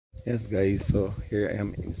Yes guys, so here I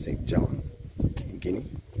am in St. John in Guinea,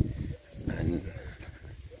 and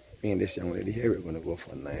me and this young lady here, we're going to go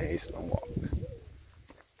for a nice long walk.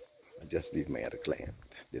 I just leave my other client.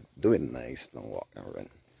 They're doing a nice long walk and run,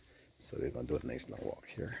 so we're going to do a nice long walk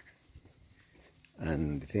here.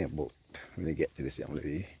 And the thing about when I get to this young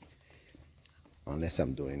lady, unless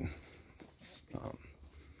I'm doing um,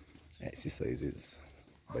 exercises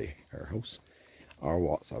by her house, our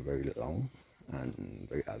walks are very long and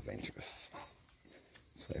very adventurous.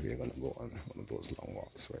 So we're going to go on one of those long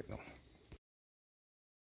walks right now.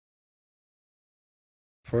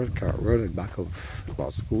 First car road back of law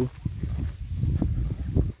school.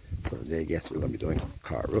 For today, I guess we're going to be doing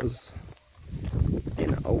car roads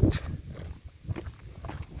in and out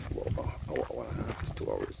for about an hour and a half to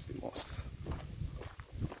 2 hours the most.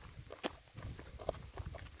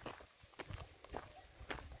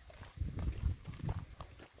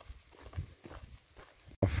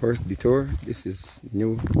 Our first detour, this is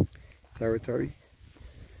new territory.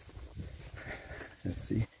 Let's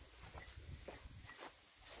see.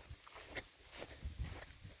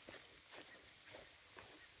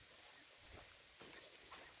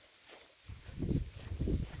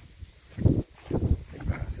 The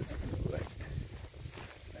grass is kind of light.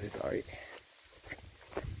 That is alright.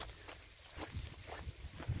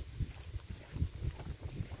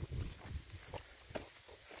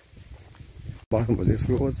 Bottom of this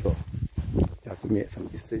road, so you have to make some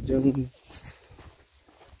decisions.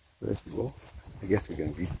 Where to go? I guess we're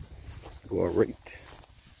gonna go right.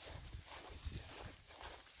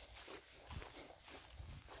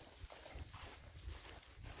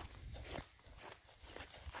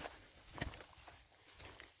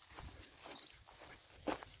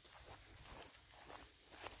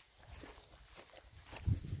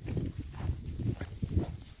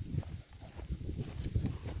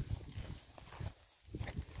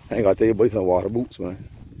 I ain't gotta tell you about some water boots, man.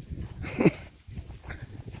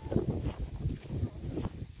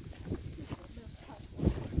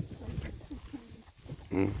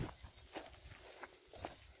 Mm.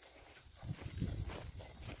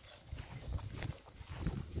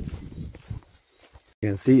 You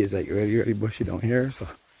can see it's like really bushy down here, so,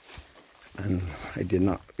 and I did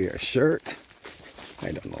not wear a shirt.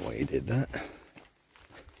 I don't know why he did that.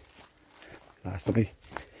 Last time I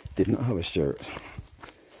did not have a shirt.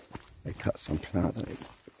 I touched some plants and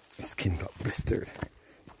my skin got blistered.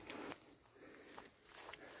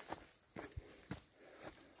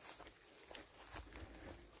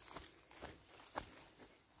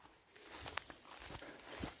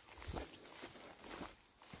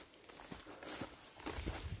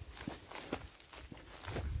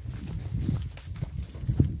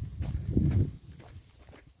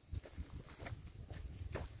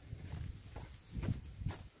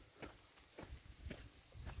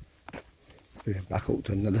 So we're back out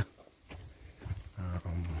to another.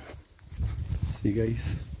 See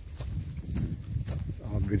guys, it's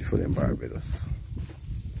all beautiful in Barbados.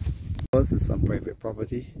 This is some private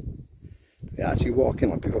property. We're actually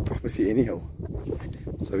walking on people's property anyhow.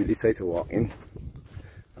 So we decided to walk in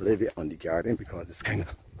a little bit on the garden because it's kind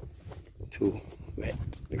of too wet,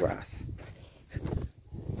 the grass.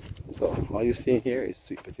 So all you're seeing here is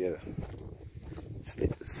sweet potato,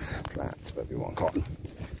 slips, plants, whatever you want to call them.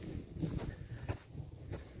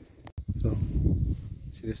 So,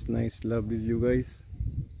 see this nice lovely view guys.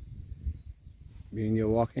 When you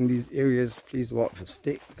walk in these areas, please walk with a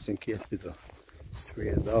stick just in case there's a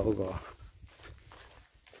stray dog or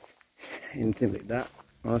anything like that.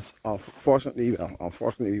 Unfortunately,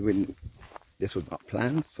 we wouldn't, this was not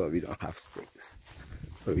planned, so we don't have sticks.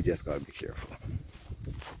 So we just gotta be careful.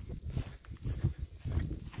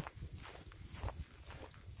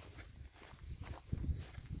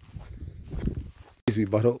 We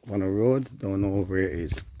bought up on a road, don't know where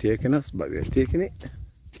it's taking us, but we're taking it.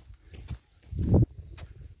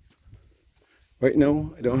 Right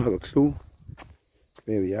now, I don't have a clue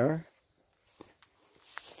where we are.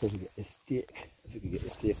 So we get a stake, if we can get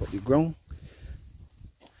the stake up the ground.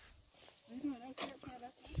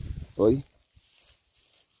 Sorry?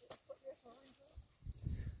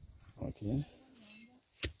 Okay.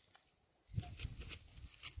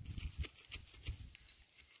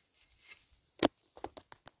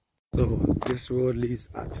 So this road leads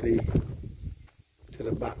actually to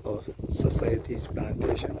the back of Society's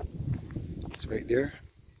plantation. It's right there.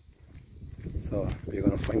 So we're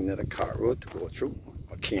gonna find another cart road to go through,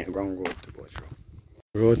 or campground road to go through.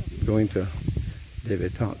 Road going to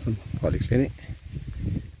David Thompson Polyclinic,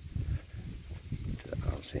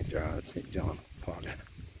 to St. John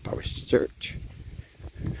Parish Church.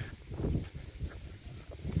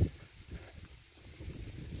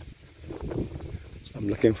 So I'm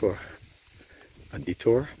looking for a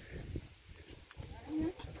detour.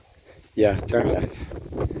 Yeah, turn left.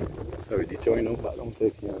 So we're detouring on back down to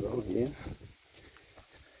the Canada Road again.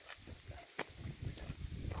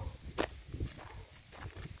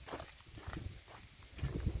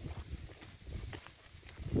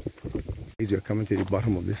 We're coming to the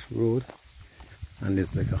bottom of this road, and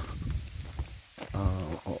there's like a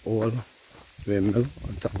old windmill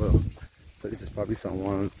on top of. So this is probably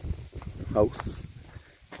someone's house,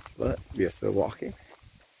 but we are still walking.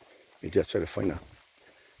 We just try to find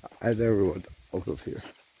other road out of here.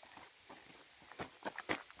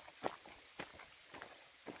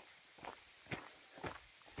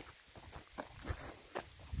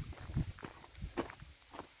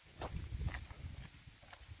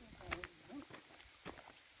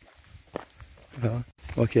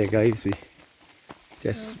 Okay guys, we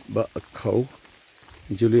just bought a cow.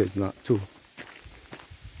 Julia is not too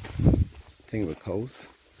thing with cows,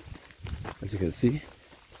 as you can see.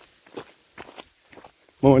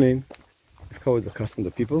 Morning. This cow is accustomed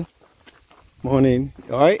to people. Morning.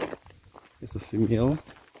 Alright? It's a female.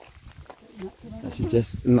 And she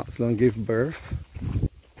just not long gave birth.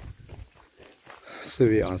 So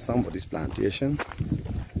we're on somebody's plantation,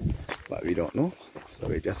 but we don't know. So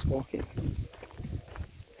we're just walking.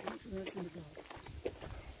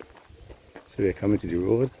 So we're coming to the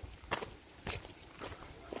road.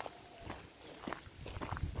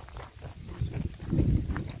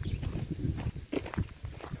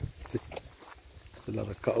 There's a lot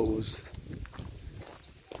of cows.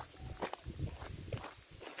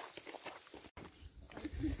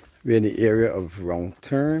 We're in the area of wrong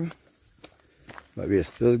turn, but we're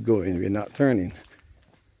still going, we're not turning.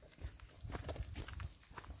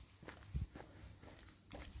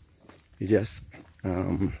 We just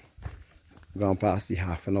gone past the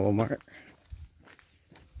half-an-hour mark.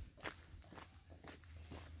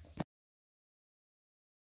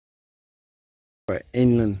 We're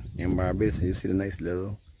inland in Barbados, and you see the nice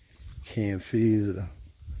little cane fields with a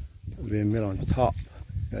windmill on top,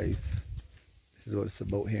 guys. This is what it's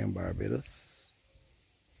about here in Barbados.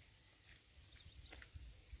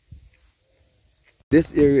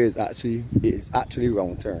 This area is actually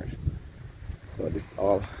wrong turn. So this is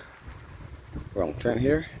all wrong turn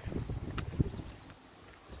here.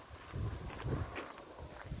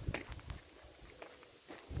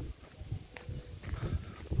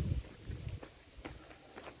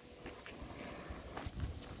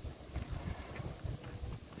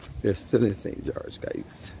 We're still in St. George,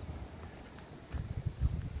 guys.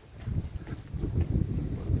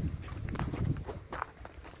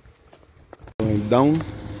 Going down,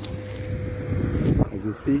 as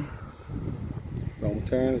you see, wrong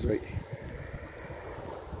turn is right.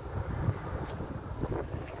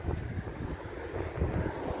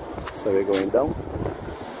 So we're going down.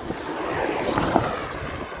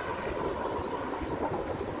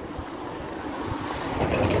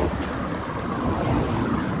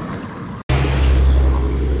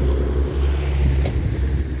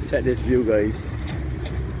 Check this view, guys.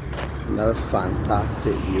 Another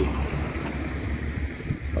fantastic view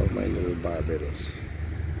of my little Barbados.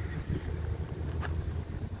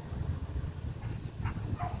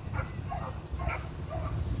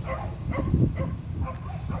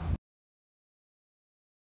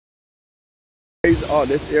 Guys,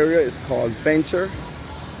 this area is called Venture,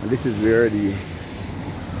 and this is where the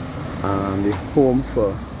home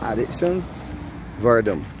for addictions,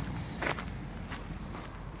 Verdum.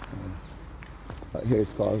 But here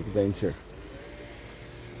it's called Venture.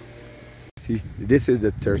 See, this is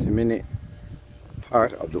the 30-minute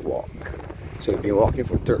part of the walk. So we've been walking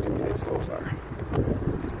for 30 minutes so far.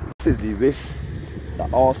 This is the width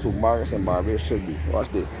that all Submariners and Barbados should be.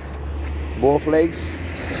 Watch this. Both legs,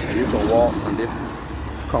 and you can walk in this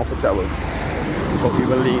comfortable without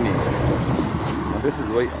even leaning. And this is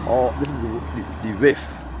the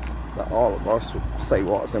width that all of our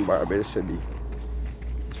sidewalks in Barbados should be.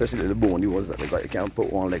 Especially the bony ones that they got, you can't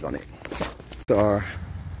put one leg on it. So our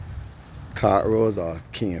cart roads or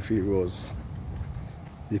cane field roads,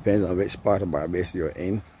 depends on which part of Barbados you're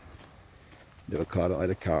in. They will call them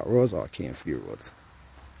either cart roads or cane field roads.